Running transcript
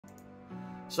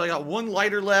So I got one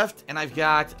lighter left, and I've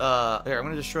got, here, I'm going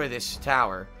to destroy this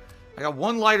tower. I got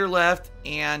one lighter left,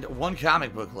 and one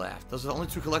comic book left. Those are the only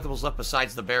two collectibles left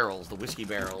besides the barrels, the whiskey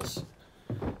barrels.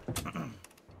 I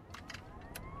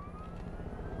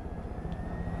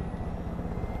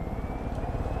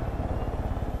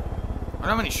don't know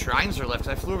how many shrines are left.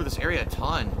 I flew over this area a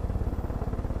ton.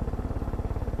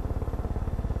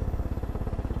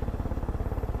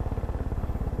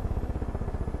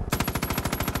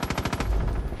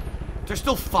 There's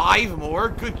still 5 more?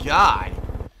 Good God.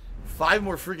 5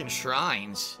 more freaking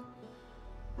shrines.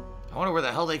 I wonder where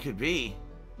the hell they could be.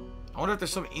 I wonder if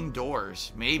there's some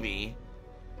indoors. Maybe.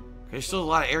 There's still a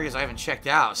lot of areas I haven't checked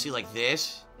out. See, like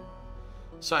this?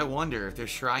 So I wonder if there's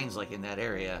shrines, like, in that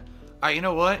area. Alright, you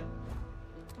know what?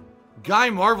 Guy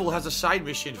Marvel has a side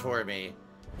mission for me.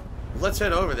 Let's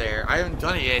head over there. I haven't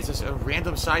done it yet. It's just a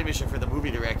random side mission for the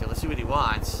movie director. Let's see what he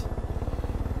wants.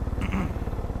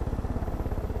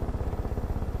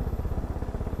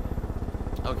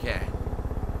 Okay.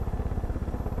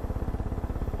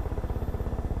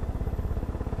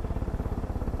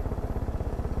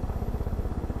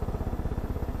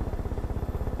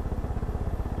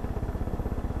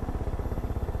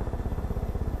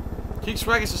 King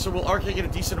Swagger says, so will Arcade get a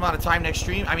decent amount of time next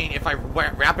stream? I mean, if I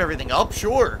wrap everything up,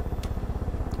 sure.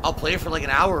 I'll play it for like an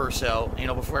hour or so, you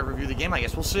know, before I review the game, I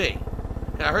guess. We'll see.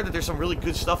 And I heard that there's some really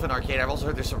good stuff in Arcade. I've also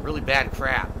heard there's some really bad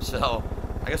crap. So,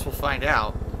 I guess we'll find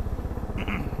out.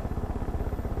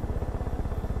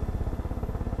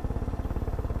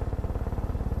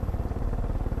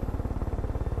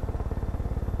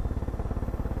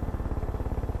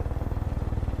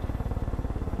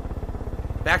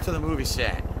 Back to the movie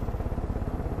set.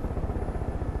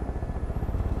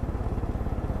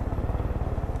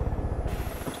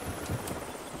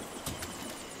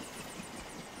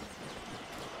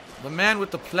 The man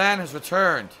with the plan has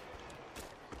returned.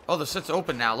 Oh, the set's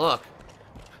open now, look.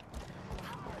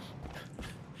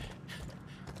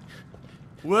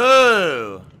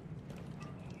 Whoa!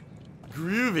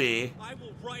 Groovy. I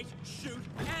will write, shoot,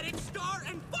 edit, star,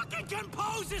 and fucking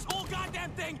compose this whole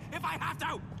goddamn thing if I have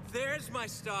to! There's my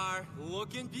star.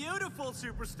 Looking beautiful,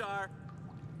 superstar.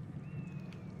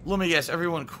 Let me guess,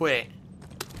 everyone quit.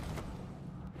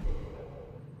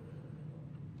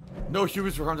 No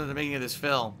humans were harmed in the making of this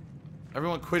film.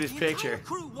 Everyone quit his picture. The entire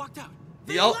crew walked out.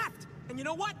 They Yup. left. And you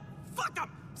know what? Fuck them.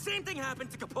 Same thing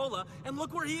happened to Coppola, and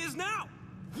look where he is now.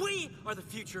 We are the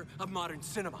future of modern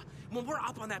cinema. When we're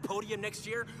up on that podium next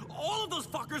year, all of those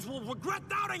fuckers will regret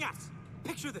doubting us.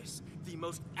 Picture this, the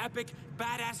most epic,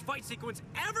 badass fight sequence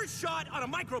ever shot on a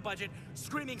micro-budget.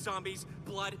 Screaming zombies,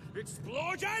 blood,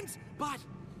 explosions, but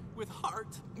with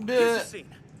heart. Here's the scene.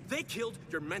 They killed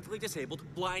your mentally disabled,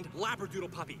 blind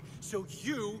labradoodle puppy. So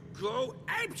you go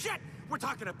apeshit! We're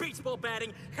talking a baseball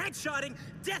batting, headshotting,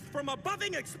 death from a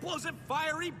buffing, explosive,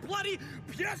 fiery, bloody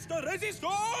pièce de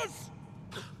résistance!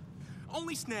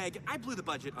 Only snag, I blew the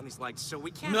budget on these lights, so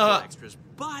we can't do extras.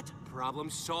 But, problem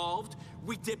solved.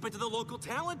 We dip into the local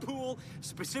talent pool,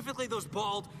 specifically those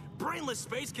bald, brainless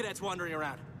space cadets wandering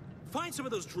around. Find some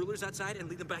of those droolers outside and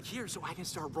lead them back here so I can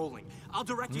start rolling. I'll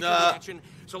direct you to the action,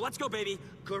 so let's go, baby.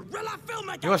 Guerrilla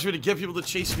filmmaker! You want me to get people to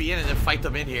chase me in and then fight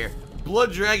them in here.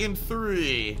 Blood Dragon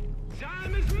 3.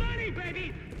 Time is money,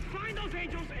 baby! Find those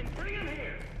angels and bring them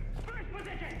here! First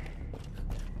position!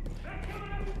 They're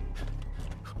coming up!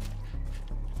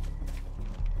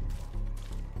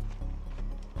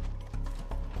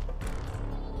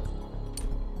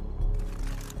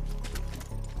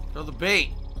 Throw the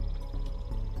bait.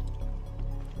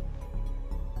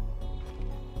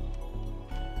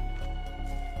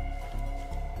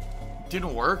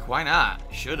 Didn't work? Why not?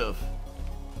 Should've.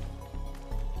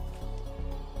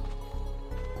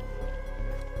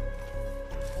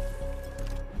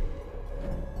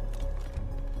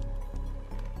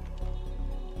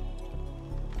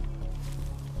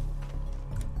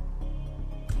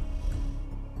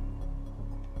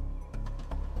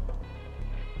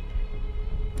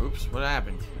 Oops, what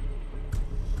happened?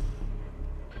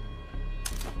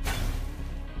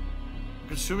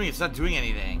 I'm assuming it's not doing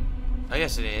anything. Oh,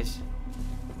 yes it is.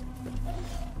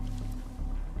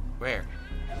 Where?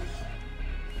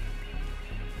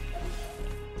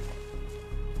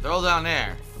 They're all down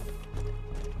there.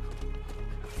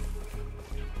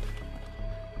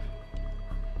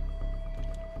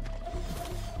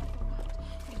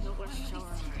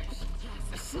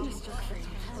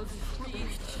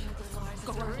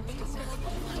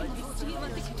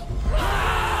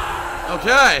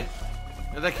 Okay,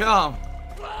 here they come.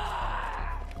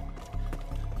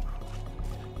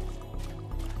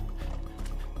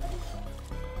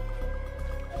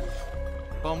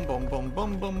 Boom, Boom, boom, boom,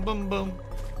 boom, boom, boom, boom.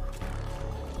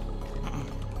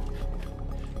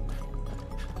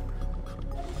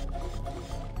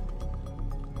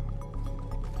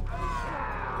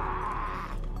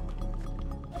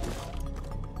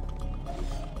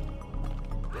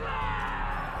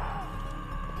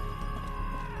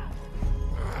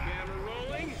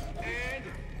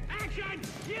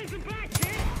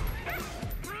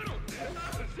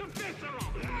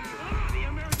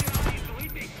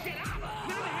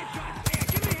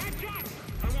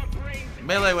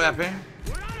 Melee weapon.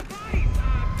 We're out of bodies!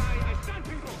 I stun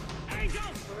people!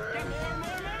 Angels! Get more!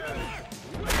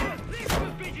 This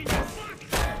was bitching, you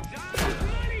fucks!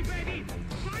 Money, baby!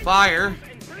 Find Fire. and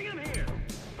bring 'em here!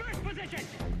 First position!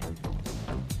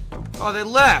 Oh, they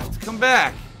left. Come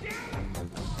back.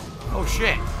 Oh,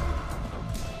 shit.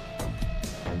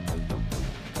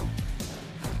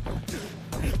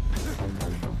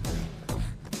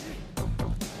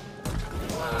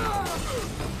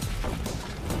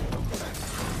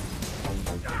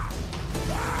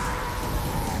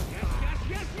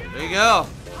 There you go.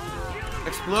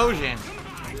 Explosion.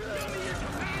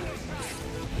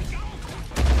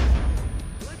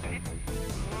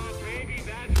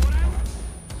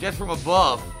 Death from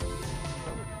above.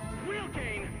 Real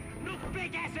gain! No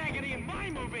fake ass agony in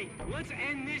my movie! Let's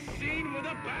end this scene with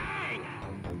a bang!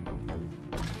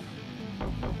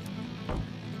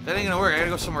 That ain't gonna work. I gotta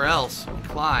go somewhere else.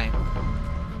 Climb.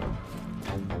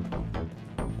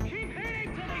 Keep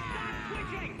hitting till they stop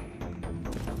twitching!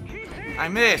 Keep hitting I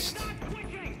missed. till they stop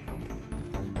twitching!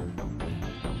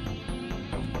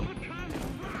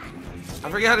 I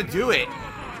forget how to do it.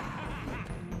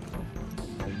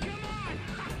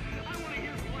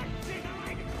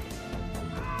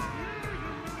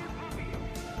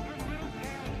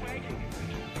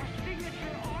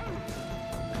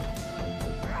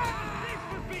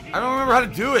 I don't remember how to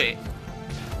do it.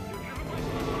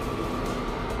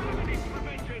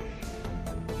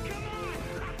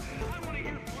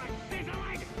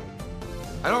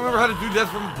 I don't remember how to do death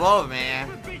from above, man.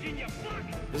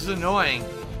 This is annoying.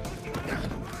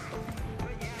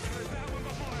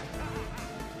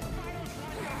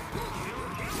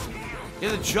 You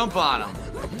have to jump on him.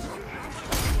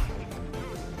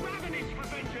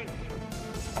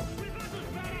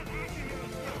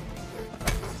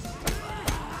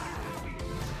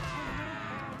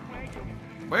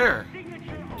 Where?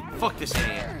 Fuck this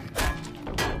idiot.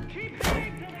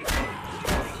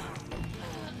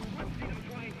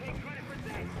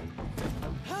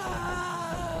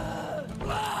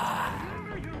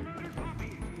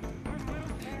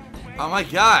 Oh my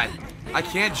god. I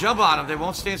can't jump on them. They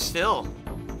won't stand still.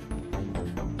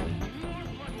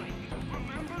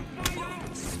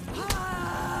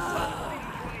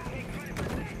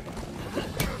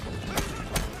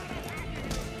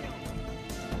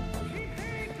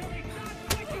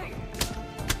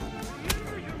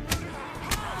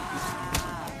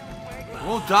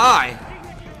 Won't die.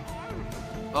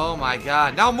 Oh my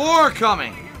god. Now more are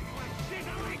coming.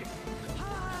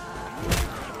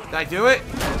 Did I do it?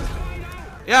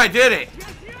 Yeah, I did it.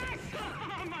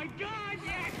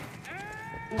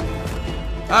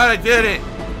 Alright, I did it.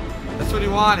 That's what he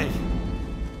wanted.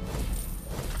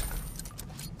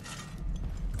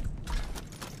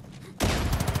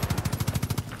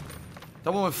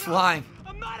 That one went flying.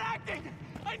 I'm not acting!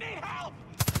 I need help!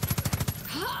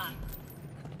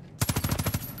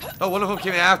 Oh, one of them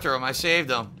came after him. I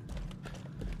saved him.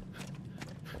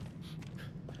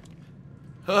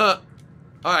 Alright,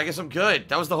 I guess I'm good.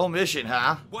 That was the whole mission,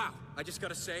 huh? Wow, I just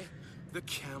gotta say, the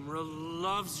camera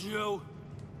loves you.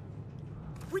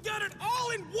 We got it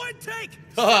all in one take!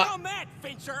 Sit on that,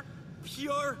 Fincher!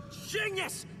 Pure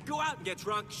genius! Go out and get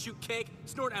drunk, shoot cake,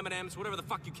 snort M&Ms, whatever the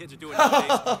fuck you kids are doing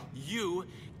nowadays. You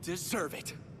deserve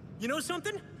it. You know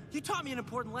something? You taught me an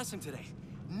important lesson today.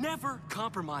 Never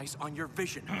compromise on your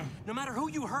vision. No matter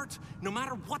who you hurt, no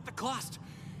matter what the cost.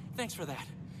 Thanks for that.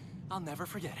 I'll never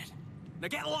forget it. Now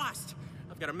get lost!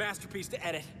 I've got a masterpiece to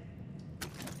edit.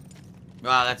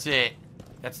 Wow, that's it.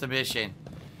 That's the mission.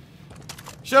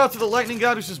 Shout out to the Lightning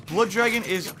God who says Blood Dragon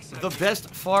is the best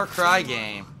Far Cry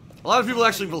game. A lot of people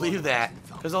actually believe that.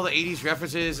 Because all the 80s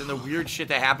references and the weird shit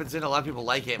that happens in it, a lot of people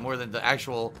like it more than the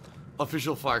actual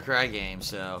official Far Cry game,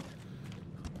 so...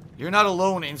 You're not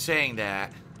alone in saying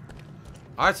that.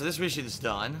 Alright, so this mission is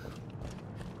done.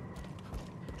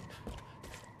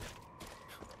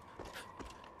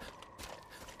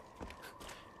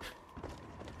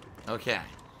 Okay.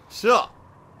 So...